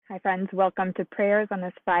Hi, friends. Welcome to prayers on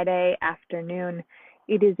this Friday afternoon.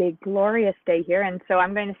 It is a glorious day here, and so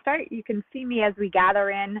I'm going to start. You can see me as we gather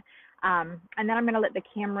in, and then I'm going to let the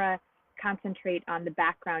camera concentrate on the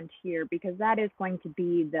background here because that is going to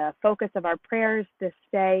be the focus of our prayers this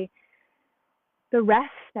day. The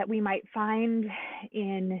rest that we might find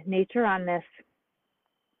in nature on this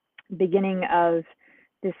beginning of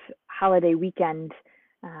this holiday weekend.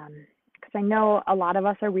 Because I know a lot of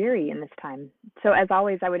us are weary in this time. So as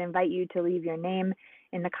always, I would invite you to leave your name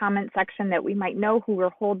in the comment section that we might know who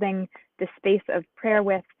we're holding the space of prayer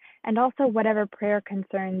with, and also whatever prayer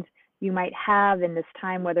concerns you might have in this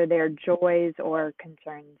time, whether they're joys or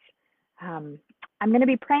concerns. I'm going to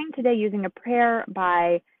be praying today using a prayer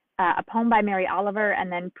by a poem by Mary Oliver,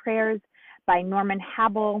 and then prayers by Norman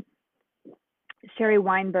Habel, Sherry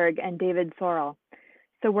Weinberg, and David Sorrell.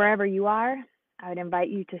 So wherever you are, I would invite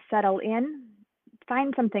you to settle in,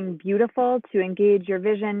 find something beautiful to engage your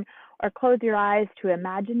vision, or close your eyes to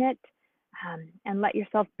imagine it, and let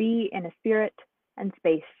yourself be in a spirit and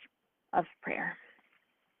space of prayer.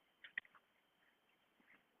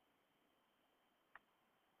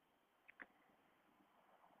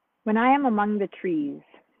 When I am among the trees,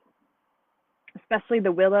 especially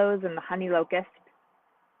the willows and the honey locust,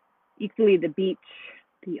 equally the beech,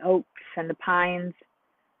 the oaks, and the pines,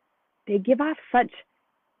 they give off such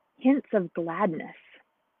hints of gladness.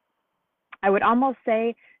 I would almost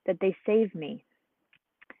say that they save me.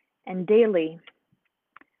 And daily,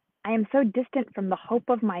 I am so distant from the hope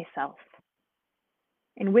of myself,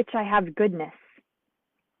 in which I have goodness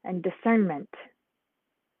and discernment,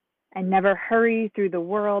 and never hurry through the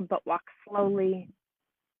world, but walk slowly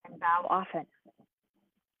and bow often.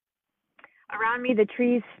 Around me, the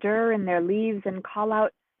trees stir in their leaves and call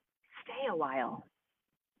out, "Stay a while."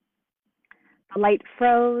 The light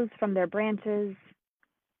froze from their branches,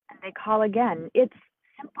 and they call again. "It's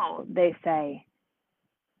simple," they say.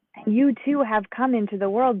 "And you too have come into the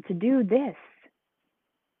world to do this,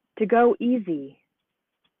 to go easy,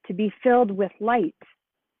 to be filled with light,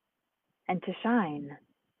 and to shine."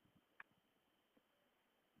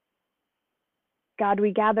 God,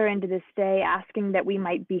 we gather into this day asking that we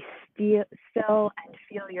might be still and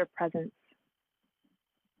feel your presence.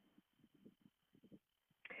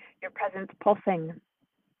 Your presence pulsing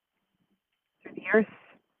through the earth,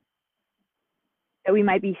 that we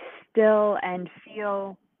might be still and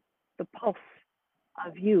feel the pulse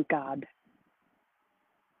of you, God.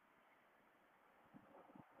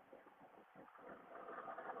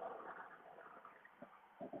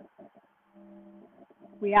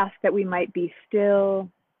 We ask that we might be still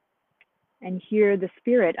and hear the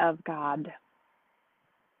Spirit of God,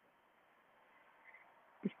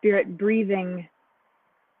 the Spirit breathing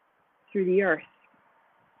through the earth,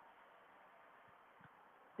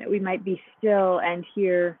 that we might be still and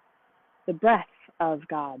hear the breath of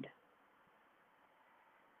God.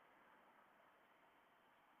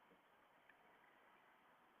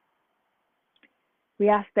 We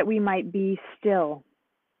ask that we might be still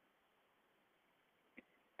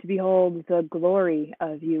to behold the glory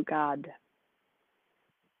of you, God.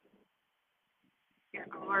 Your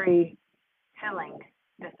glory filling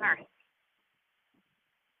this earth,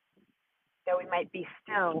 that we might be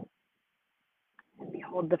still and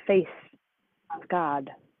behold the face of God.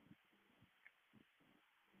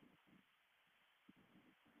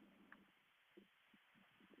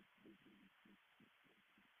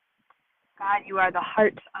 God, you are the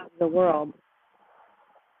heart of the world,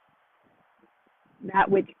 that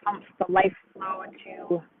which pumps the life flow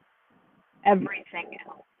to everything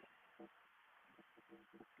else.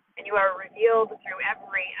 And you are revealed through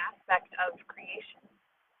every aspect of creation,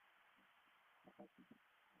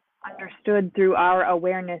 understood through our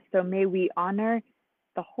awareness. So may we honor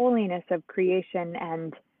the holiness of creation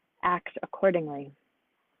and act accordingly.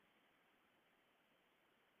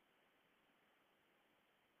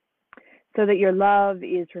 So that your love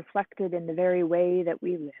is reflected in the very way that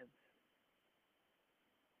we live.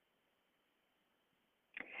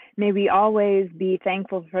 May we always be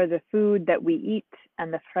thankful for the food that we eat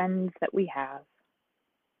and the friends that we have.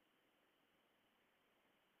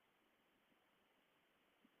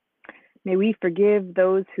 May we forgive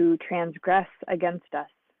those who transgress against us.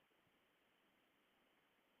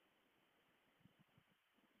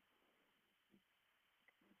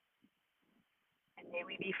 And may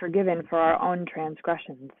we be forgiven for our own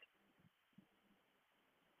transgressions.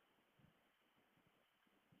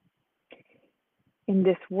 In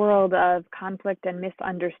this world of conflict and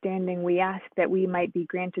misunderstanding, we ask that we might be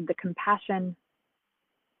granted the compassion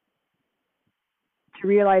to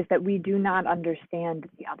realize that we do not understand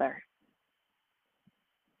the other,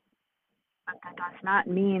 but That does not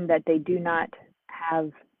mean that they do not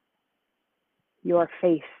have your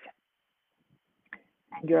faith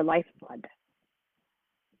and your lifeblood.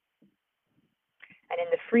 And in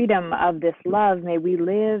the freedom of this love, may we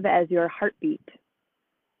live as your heartbeat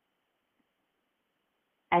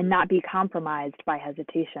and not be compromised by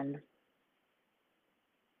hesitation.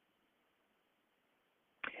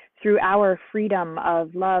 Through our freedom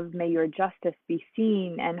of love, may your justice be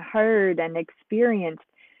seen and heard and experienced,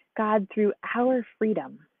 God, through our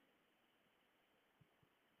freedom.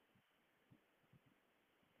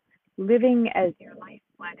 Living as your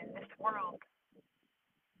lifeblood in this world,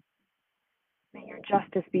 may your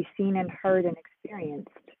justice be seen and heard and experienced.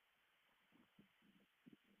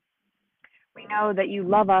 We know that you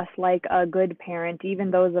love us like a good parent,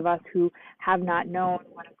 even those of us who have not known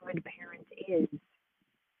what a good parent is.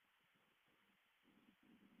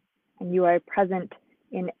 And you are present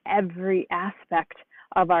in every aspect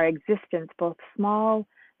of our existence, both small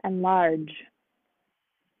and large.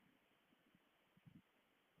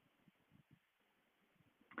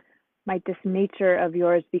 Might this nature of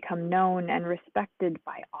yours become known and respected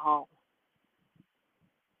by all.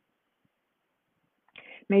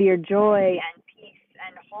 May your joy and peace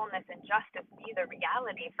and wholeness and justice be the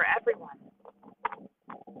reality for everyone.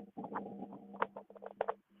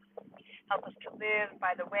 Help us to live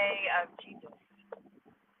by the way of Jesus.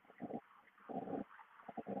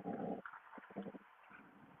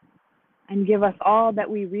 And give us all that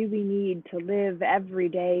we really need to live every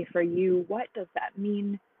day for you. What does that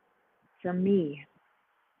mean for me?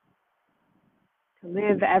 To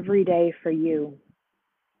live every day for you.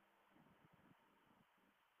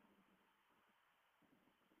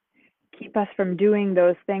 Keep us from doing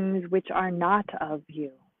those things which are not of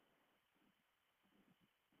you.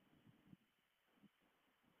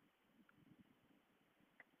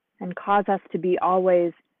 And cause us to be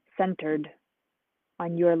always centered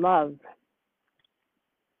on your love.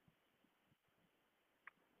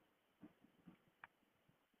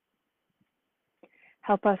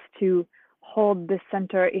 Help us to hold this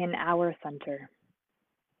center in our center,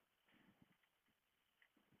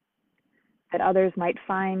 that others might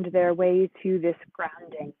find their way to this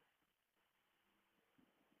grounding,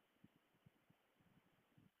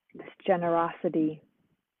 this generosity,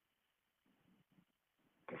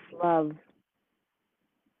 this love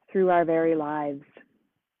through our very lives.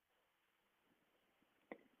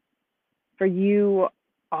 For you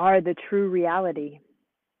are the true reality.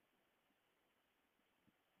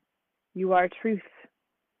 You are truth.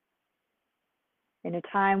 In a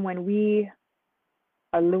time when we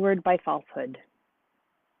are lured by falsehood.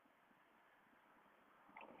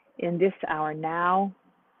 In this hour now,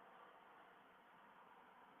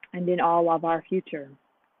 and in all of our future.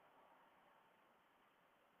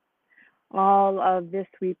 All of this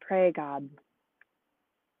we pray, God,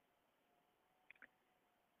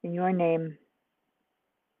 in your name,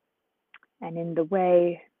 and in the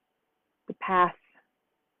way, the path,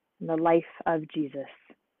 and the life of Jesus.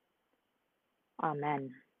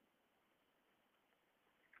 Amen.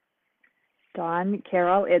 Dawn,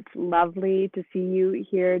 Carol, it's lovely to see you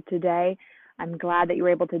here today. I'm glad that you were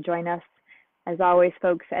able to join us. As always,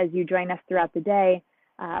 folks, as you join us throughout the day,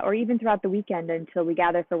 or even throughout the weekend until we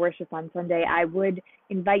gather for worship on Sunday, I would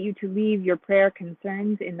invite you to leave your prayer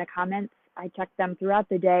concerns in the comments. I check them throughout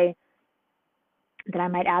the day, that I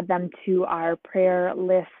might add them to our prayer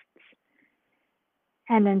lists.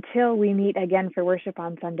 And until we meet again for worship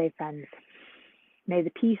on Sunday, friends, may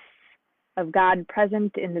the peace of God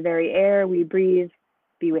present in the very air we breathe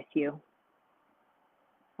be with you.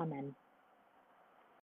 Amen.